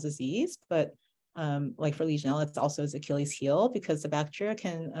to cause disease, but like for Legionella, it's also its Achilles heel because the bacteria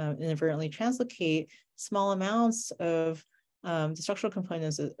can inadvertently translocate small amounts of the structural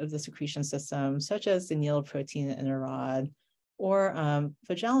components of the secretion system, such as the needle protein and inner rod, or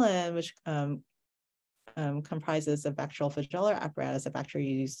flagellin, which comprises a bacterial flagellar apparatus that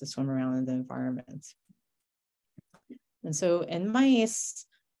bacteria use to swim around in the environment. And so in mice,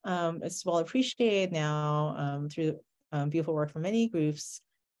 it's well appreciated now through beautiful work from many groups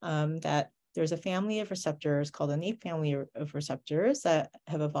that there's a family of receptors called the Innate family of receptors that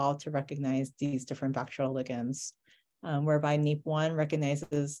have evolved to recognize these different bacterial ligands, whereby NAPE1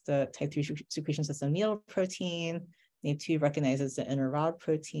 recognizes the type 3 secretion system needle protein, NAPE2 recognizes the inner rod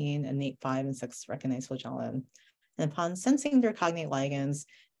protein, and NAPE5 and 6 recognize flagellin. And upon sensing their cognate ligands,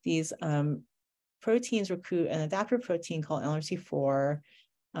 these proteins recruit an adapter protein called LRC4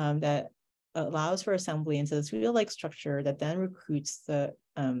 that allows for assembly into this wheel-like structure that then recruits the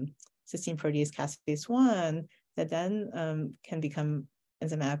cysteine protease caspase 1 that then can become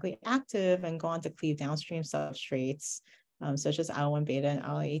enzymatically active and go on to cleave downstream substrates such as IL-1 beta and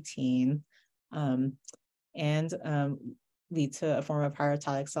IL-18 and lead to a form of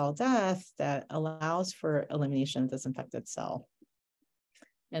pyrotic cell death that allows for elimination of this infected cell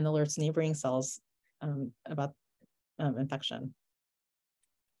and alerts neighboring cells about infection.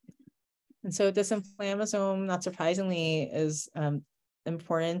 And so this inflammasome, not surprisingly, is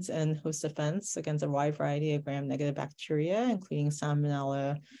important in host defense against a wide variety of gram-negative bacteria, including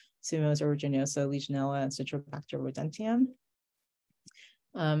Salmonella, Pseudomonas aeruginosa, Legionella, and Citrobacter rodentium.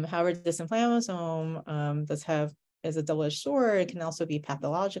 However, this inflammasome is a double-edged sword. It can also be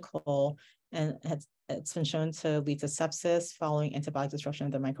pathological, and it's been shown to lead to sepsis following antibiotic disruption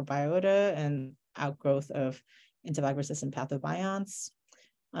of the microbiota and outgrowth of antibiotic-resistant pathobionts.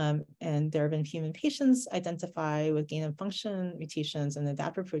 And there have been human patients identified with gain-of-function mutations in the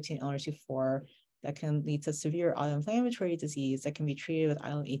adaptor protein LRC4 that can lead to severe autoinflammatory disease that can be treated with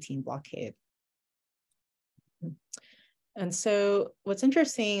IL-18 blockade. And so what's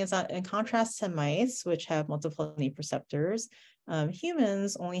interesting is that in contrast to mice, which have multiple NAPE receptors,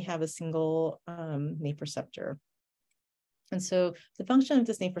 humans only have a single NAPE receptor. And so the function of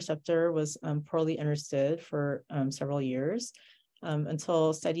this NAPE receptor was poorly understood for several years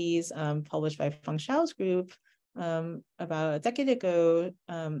until studies published by Feng Xiao's group about a decade ago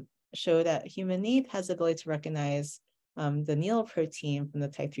show that human NAPE has the ability to recognize the needle protein from the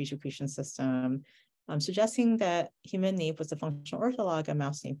type 3 secretion system, suggesting that human NAPE was a functional ortholog of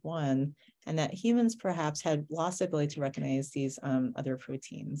mouse NAPE1, and that humans perhaps had lost the ability to recognize these other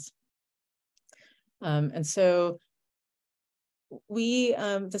proteins. And so we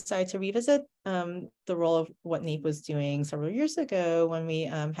decided to revisit the role of what NAPE was doing several years ago when we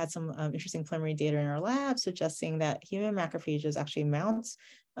had some interesting preliminary data in our lab suggesting that human macrophages actually mount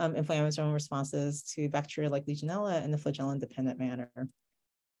inflammatory responses to bacteria like Legionella in a flagellin-dependent manner.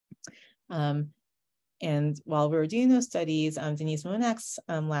 And while we were doing those studies, Denise Monak's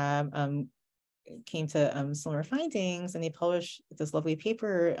lab came to similar findings, and they published this lovely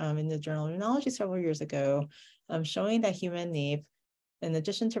paper in the Journal of Immunology several years ago, showing that human NAPE, in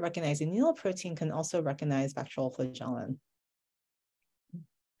addition to recognizing needle protein, can also recognize bacterial flagellin.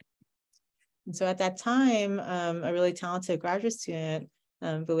 And so at that time, a really talented graduate student,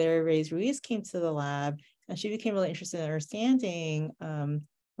 Valeria Reyes-Ruiz, came to the lab, and she became really interested in understanding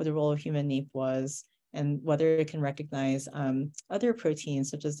what the role of human NAPE was and whether it can recognize other proteins,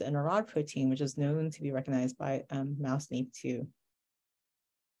 such as the inner rod protein, which is known to be recognized by mouse NAPE2.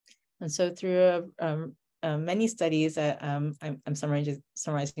 And so through many studies that I'm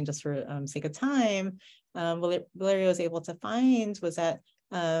summarizing just for sake of time, Valeria was able to find was that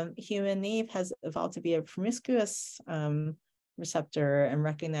human NAPE has evolved to be a promiscuous receptor and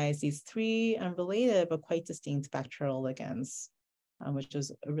recognize these three unrelated but quite distinct bacterial ligands, which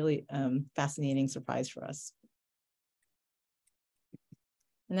was a really fascinating surprise for us.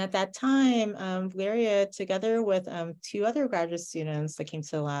 And at that time, Valeria, together with two other graduate students that came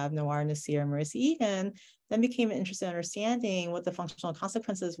to the lab, Nawar Nasir and Marissa Egan, then became interested in understanding what the functional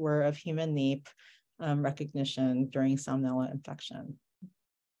consequences were of human NAPE recognition during Salmonella infection.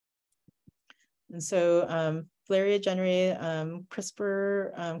 And so Valeria generated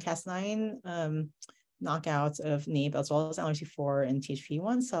CRISPR-Cas9 knockouts of NAPE as well as LRC4 and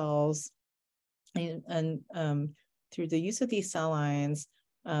THP1 cells. And through the use of these cell lines,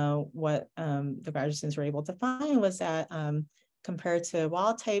 what the graduate students were able to find was that compared to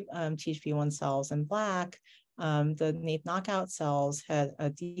wild type THP1 cells in black, the NAPE knockout cells had a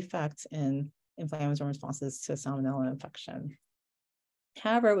defect in inflammatory responses to Salmonella infection.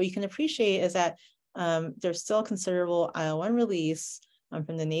 However, what you can appreciate is that there's still considerable IL-1 release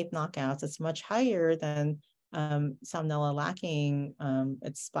from the NAPE knockouts. It's much higher than Salmonella lacking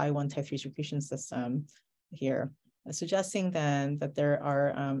its SPY1 type 3 secretion system here. suggesting then that there are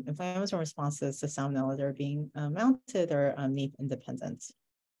inflammatory responses to salmonella that are being mounted or NAPE independent.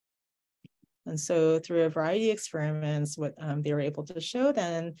 And so through a variety of experiments, what they were able to show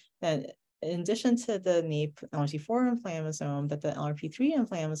then that in addition to the NAPE LRP4 inflammasome, that the LRP3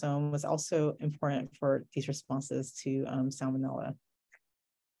 inflammasome was also important for these responses to salmonella.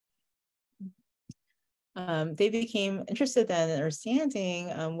 They became interested then in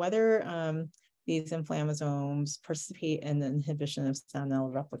understanding whether these inflammasomes participate in the inhibition of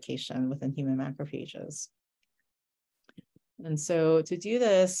salmonella replication within human macrophages. And so to do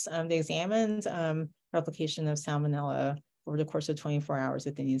this, they examined replication of salmonella over the course of 24 hours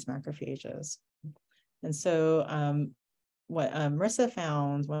within these macrophages. And so what Marissa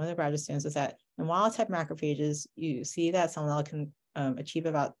found, one of the graduate students, is that in wild-type macrophages, you see that salmonella can achieve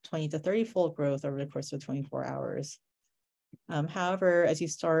about 20 to 30-fold growth over the course of 24 hours. However, as you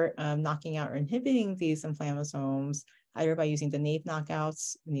start knocking out or inhibiting these inflammasomes, either by using the NAPE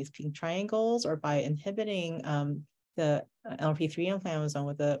knockouts in these pink triangles or by inhibiting the LRP3 inflammasome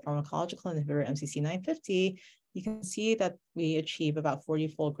with the pharmacological inhibitor MCC950, you can see that we achieve about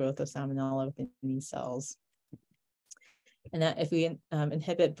 40-fold growth of salmonella within these cells. And that if we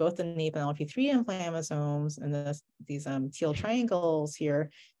inhibit both the NAPE and LRP3 inflammasomes and these teal triangles here,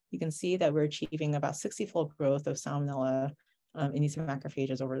 you can see that we're achieving about 60-fold growth of salmonella in these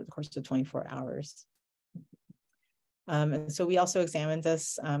macrophages over the course of 24 hours. And so we also examined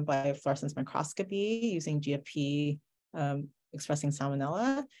this by fluorescence microscopy using GFP expressing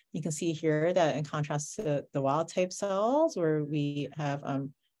salmonella. You can see here that in contrast to the wild type cells where we have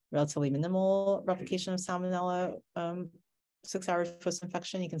relatively minimal replication of salmonella 6 hours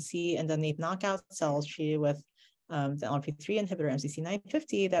post-infection, you can see in the NAPE knockout cells treated with the LRP3 inhibitor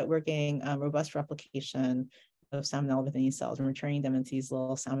MCC950 that we're getting robust replication of salmonella within these cells and returning them into these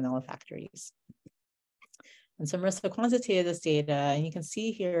little salmonella factories. And so Marissa quantitated this data, and you can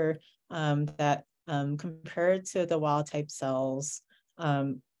see here that compared to the wild type cells,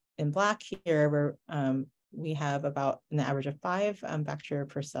 in black here, where we have about an average of 5 bacteria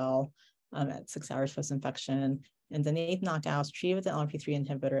per cell at 6 hours post-infection. And the NAPE knockouts treated with the LRP3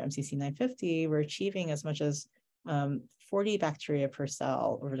 inhibitor MCC950 were achieving as much as 40 bacteria per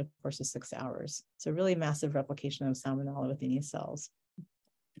cell over the course of 6 hours. So really massive replication of salmonella within these cells.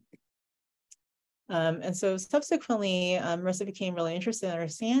 And so subsequently, Marissa became really interested in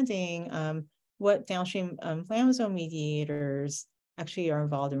understanding what downstream inflammasome mediators actually are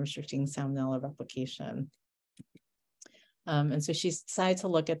involved in restricting salmonella replication. And so she decided to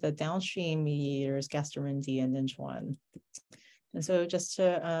look at the downstream mediators, gastromin D and NINJ1. And so just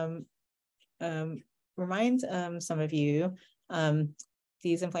to remind some of you,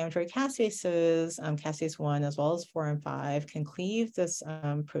 these inflammatory casases, casase 1 as well as 4 and 5, can cleave this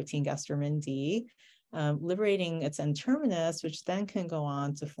protein gastromin D, liberating its N-terminus, which then can go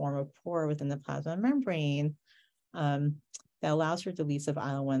on to form a pore within the plasma membrane that allows for release of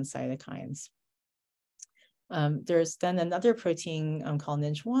IL-1 cytokines. There's then another protein called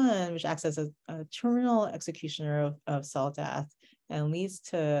NINJ1, which acts as a terminal executioner of cell death and leads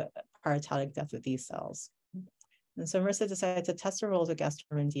to parototic death of these cells. And so Marissa decided to test the roles of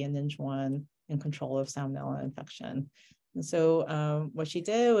gastromin D and NINJ1 in control of salmonella infection. And so what she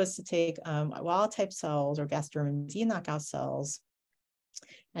did was to take wild type cells or gastromin D knockout cells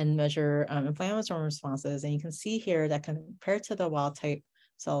and measure inflammatory responses. And you can see here that compared to the wild type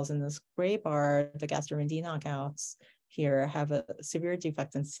cells in this gray bar, the gastromin D knockouts here have a severe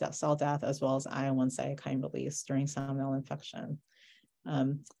defect in cell death as well as IL-1 cytokine release during salmonella infection.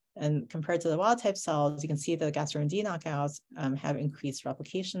 And compared to the wild type cells, you can see the gastromin D knockouts have increased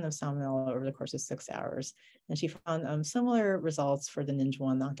replication of salmonella over the course of 6 hours. And she found similar results for the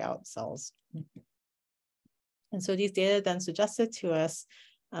NINJ1 knockout cells. And so these data then suggested to us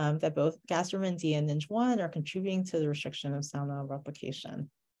that both gastromin D and NINJ1 are contributing to the restriction of salmonella replication.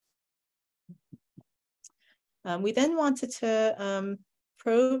 We then wanted to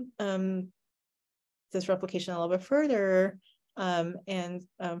probe this replication a little bit further.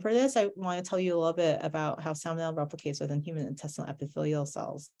 For this, I want to tell you a little bit about how salmonella replicates within human intestinal epithelial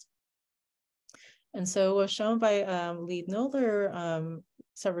cells. And so what was shown by Lead-Noller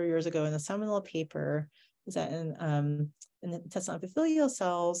several years ago in a seminal paper is that in intestinal epithelial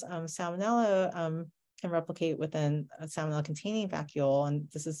cells, salmonella can replicate within a salmonella-containing vacuole, and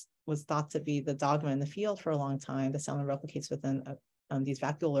this was thought to be the dogma in the field for a long time. The salmonella replicates within these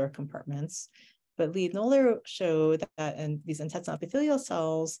vacuolar compartments. But Lead-Noller showed that in these intestinal epithelial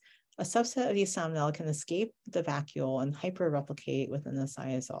cells, a subset of these salmonella can escape the vacuole and hyperreplicate within the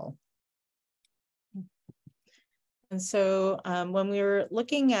cytosol. And so when we were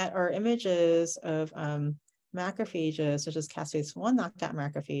looking at our images of macrophages, such as caspase-1 knockout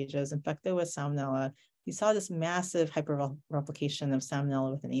macrophages infected with salmonella, you saw this massive hyperreplication of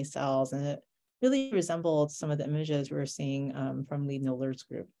salmonella within these cells, and it really resembled some of the images we were seeing from Lee Miller's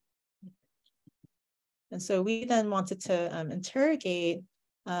group. And so we then wanted to interrogate,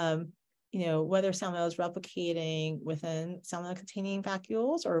 whether salmonella is replicating within salmonella-containing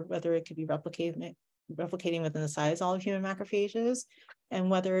vacuoles, or whether it could be replicating within the cytosol of human macrophages, and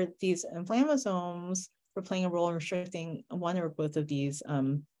whether these inflammasomes were playing a role in restricting one or both of these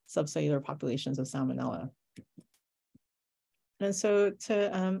subcellular populations of salmonella. And so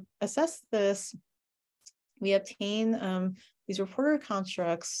to assess this, we obtain these reporter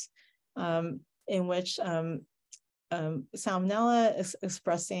constructs in which salmonella is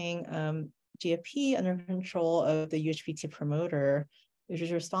expressing GFP under control of the UHP promoter, which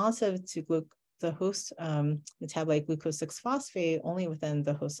is responsive to the host metabolite glucose 6-phosphate only within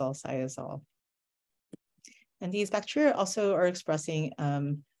the host cell cytosol. And these bacteria also are expressing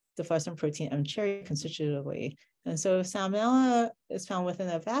the fluorescent protein M-cherry constitutively. And so if salmonella is found within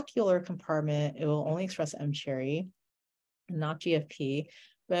a vacuolar compartment, it will only express M-cherry, not GFP.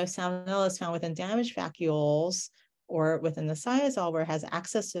 But if salmonella is found within damaged vacuoles or within the cytosol where it has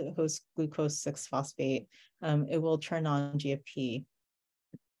access to host glucose 6-phosphate, it will turn on GFP.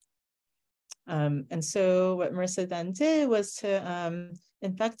 And so what Marissa then did was to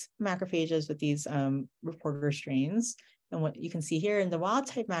infect macrophages with these reporter strains. And what you can see here in the wild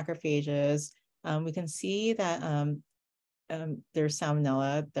type macrophages, we can see that there's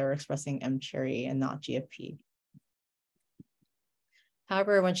salmonella that are expressing M-cherry and not GFP.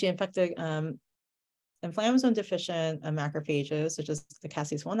 However, when she infected inflammasome deficient macrophages, such as the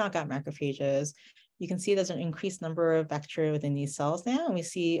caspase-1 knockout macrophages, you can see there's an increased number of bacteria within these cells now, and we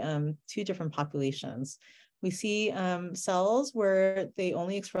see two different populations. We see cells where they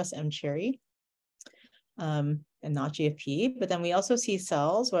only express M-cherry and not GFP, but then we also see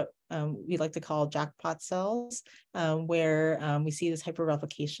cells, what we like to call jackpot cells, where we see this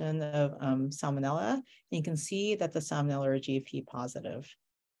hyperreplication of salmonella, and you can see that the salmonella are GFP positive,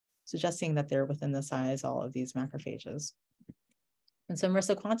 suggesting that they're within the cytosol of these macrophages. And so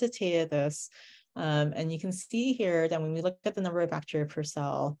Marissa quantitated this, and you can see here that when we look at the number of bacteria per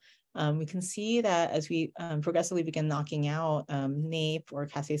cell, we can see that as we progressively begin knocking out NAPE or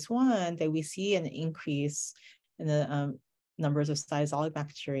caspase-1, that we see an increase in the numbers of cytosolic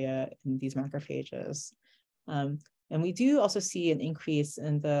bacteria in these macrophages. And we do also see an increase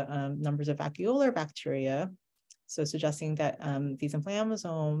in the numbers of vacuolar bacteria, so suggesting that these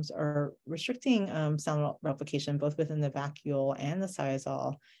inflammasomes are restricting cell replication both within the vacuole and the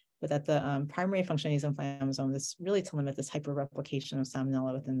cytosol, but that the primary function of these inflammasomes is really to limit this hyperreplication of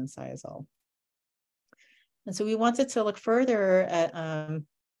salmonella within the cytosol. And so we wanted to look further at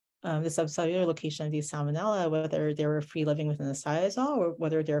the subcellular location of these salmonella, whether they were free living within the cytosol or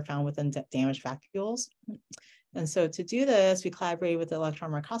whether they're found within damaged vacuoles. And so to do this, we collaborated with the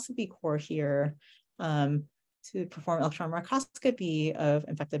electron microscopy core here to perform electron microscopy of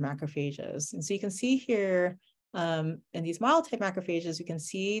infected macrophages. And so you can see here in these mild type macrophages, you can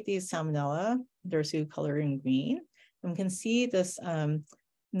see these salmonella, they're colored in green. And we can see this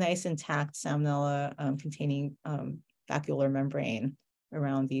nice intact salmonella containing vacuolar membrane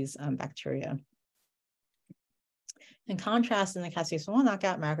around these bacteria. In contrast, in the caspase-1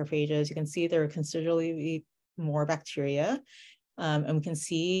 knockout macrophages, you can see there are considerably more bacteria. And we can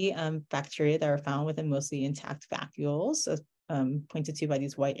see bacteria that are found within mostly intact vacuoles, pointed to by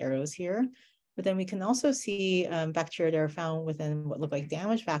these white arrows here. But then we can also see bacteria that are found within what look like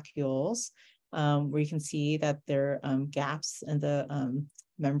damaged vacuoles, where you can see that there are gaps in the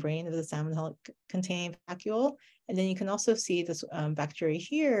membrane of the salmonella-containing vacuole. And then you can also see this bacteria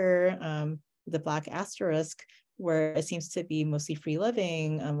here, the black asterisk, where it seems to be mostly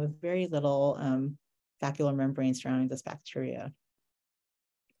free-living with very little vacuolar membrane surrounding this bacteria.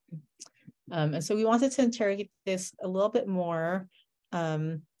 And so we wanted to interrogate this a little bit more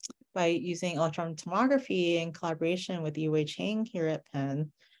by using electron tomography in collaboration with Yiwei Chang here at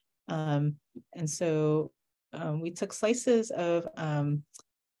Penn. And so we took slices of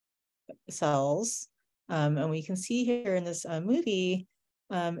cells, and we can see here in this movie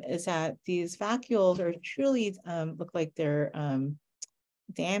is that these vacuoles are truly look like they're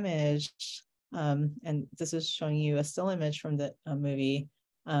damaged. And this is showing you a still image from the movie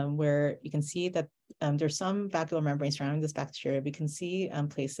where you can see that there's some vacuolar membrane surrounding this bacteria. We can see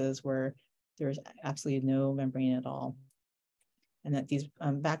places where there's absolutely no membrane at all, and that these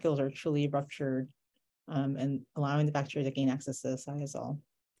vacuoles are truly ruptured and allowing the bacteria to gain access to the cytosol.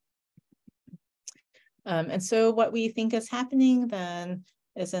 And so what we think is happening then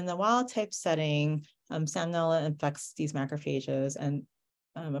is in the wild type setting, Salmonella infects these macrophages, and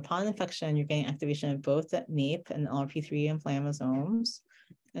upon infection, you're getting activation of both the Innate and LRP3 inflammasomes,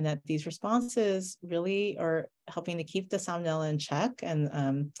 and that these responses really are helping to keep the Salmonella in check,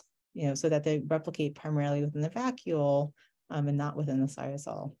 and so that they replicate primarily within the vacuole and not within the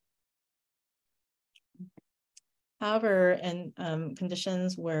cytosol. However, in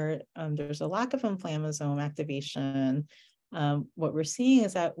conditions where there's a lack of inflammasome activation, what we're seeing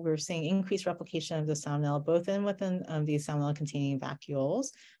is that we're seeing increased replication of the Salmonella, both within these Salmonella-containing vacuoles,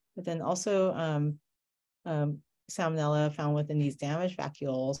 but then also Salmonella found within these damaged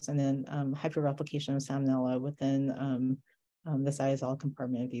vacuoles, and then hyperreplication of Salmonella within the cytosol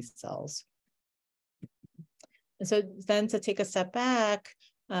compartment of these cells. And so then to take a step back,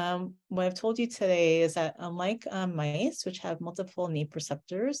 what I've told you today is that unlike mice, which have multiple Innate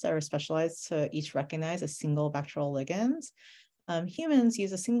receptors that are specialized to each recognize a single bacterial ligand, humans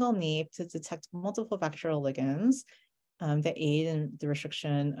use a single Innate to detect multiple bacterial ligands that aid in the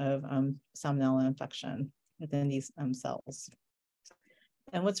restriction of Salmonella infection within these cells.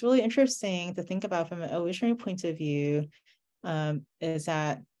 And what's really interesting to think about from an evolutionary point of view is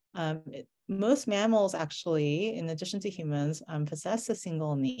that most mammals actually, in addition to humans, possess a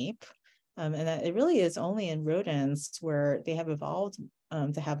single Innate, and that it really is only in rodents where they have evolved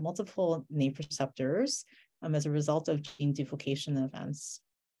to have multiple Innate receptors as a result of gene duplication events.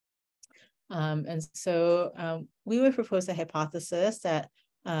 And so we would propose a hypothesis that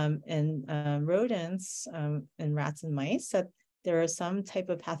in rodents, in rats and mice, that there is some type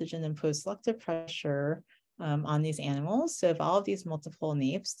of pathogen-imposed selective pressure on these animals to evolve these multiple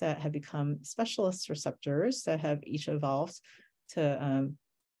Innates that have become specialist receptors that have each evolved to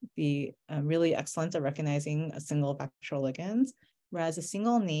be really excellent at recognizing a single bacterial ligand, whereas a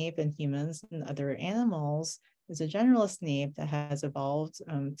single Innate in humans and other animals is a generalist Innate that has evolved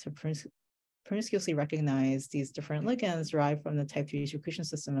to promiscuously recognize these different ligands derived from the type 3 secretion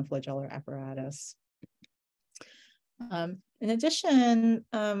system and flagellar apparatus. In addition,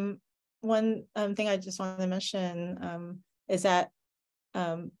 one thing I just wanted to mention is that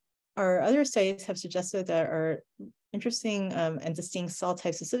our other studies have suggested there are interesting and distinct cell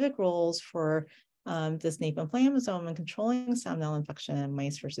type specific roles for this Innate inflammasome and controlling Salmonella infection in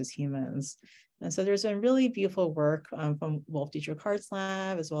mice versus humans. And so there's been really beautiful work from Wolf Dietrich-Hart's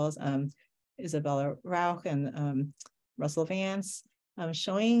lab, as well as Isabella Rauch and Russell Vance,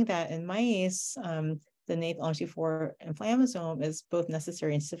 showing that in mice, the Innate LRP4 inflammasome is both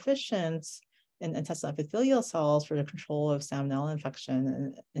necessary and sufficient in intestinal epithelial cells for the control of Salmonella infection,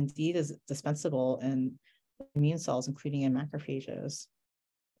 and indeed is dispensable in immune cells, including in macrophages.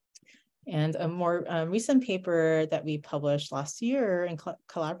 And a more recent paper that we published last year in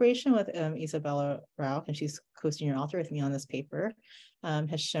collaboration with Isabella Rauch, and she's co-senior author with me on this paper,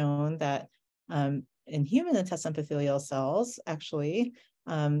 has shown that in human intestinal epithelial cells, actually,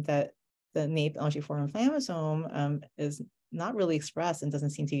 that the Innate LRP4 inflammasome is not really expressed and doesn't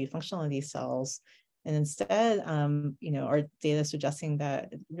seem to be functional in these cells. And instead, our data suggesting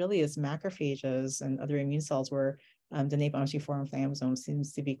that it really is macrophages and other immune cells where the Innate LRP4 inflammasome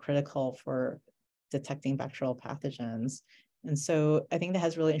seems to be critical for detecting bacterial pathogens. And so I think that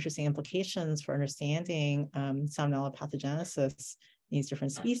has really interesting implications for understanding Salmonella pathogenesis in these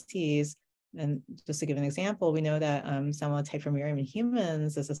different species. And just to give an example, we know that Salmonella typhimurium in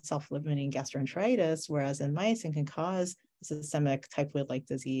humans is a self-limiting gastroenteritis, whereas in mice it can cause systemic typhoid-like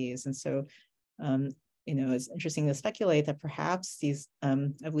disease. And so, it's interesting to speculate that perhaps these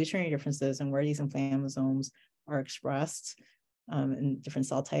evolutionary differences in where these inflammasomes are expressed in different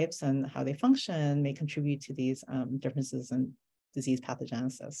cell types and how they function may contribute to these differences in disease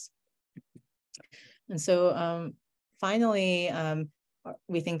pathogenesis. And so finally,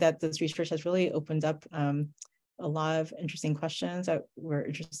 we think that this research has really opened up a lot of interesting questions that we're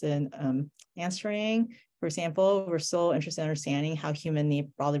interested in answering. For example, we're still interested in understanding how human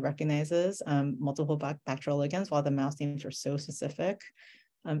Innate broadly recognizes multiple bacterial ligands while the mouse names are so specific.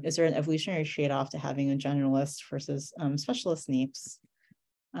 Is there an evolutionary trade-off to having a generalist versus specialist Innate?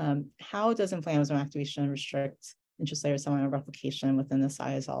 How does inflammasome activation restrict intracellular cell replication within the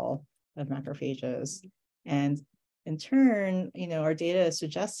cytosol of macrophages? And in turn, our data is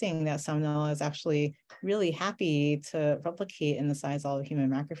suggesting that Salmonella is actually really happy to replicate in the cytosol of human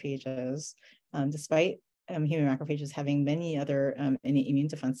macrophages, despite human macrophages having many other innate immune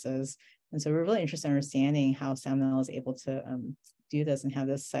defenses. And so we're really interested in understanding how Salmonella is able to do this and have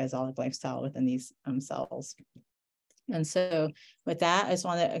this cytosolic lifestyle within these cells. And so with that, I just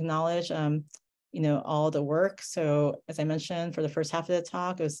want to acknowledge, all the work. So as I mentioned, for the first half of the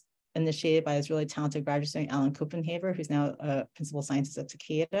talk, it was initiated by this really talented graduate student, Alan Copenhaver, who's now a principal scientist at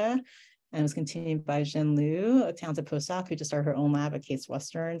Takeda, and was continued by Jin Liu, a talented postdoc who just started her own lab at Case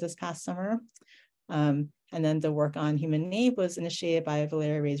Western this past summer. And then the work on human nape was initiated by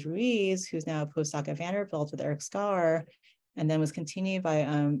Valeria Reyes-Ruiz, who's now a postdoc at Vanderbilt with Eric Scar, and then was continued by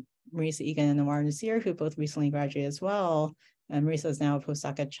Marisa Egan and Nawar Nasir, who both recently graduated as well. And Marisa is now a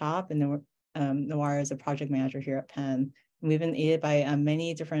postdoc at CHOP, and Nawar is a project manager here at Penn. And we've been aided by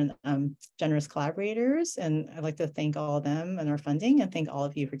many different generous collaborators, and I'd like to thank all of them and our funding, and thank all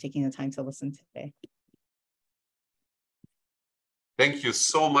of you for taking the time to listen today. Thank you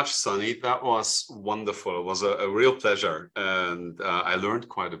so much, Sunny. That was wonderful. It was a real pleasure, and I learned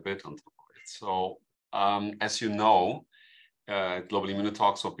quite a bit on top of it. So, as you know, Global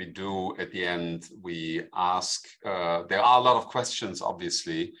IMMUNOTALKs, what we do at the end, we ask, there are a lot of questions,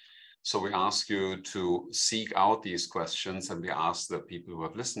 obviously. So we ask you to seek out these questions, and we ask the people who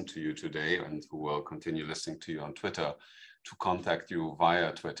have listened to you today and who will continue listening to you on Twitter to contact you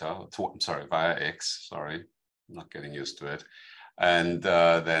via Twitter, via X, sorry, I'm not getting used to it. And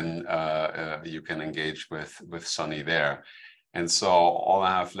then you can engage with Sunny there. And so all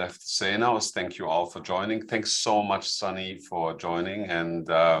I have left to say now is thank you all for joining. Thanks so much, Sunny, for joining, and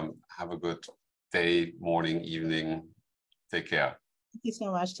have a good day, morning, evening. Take care. Thank you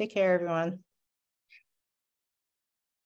so much. Take care, everyone.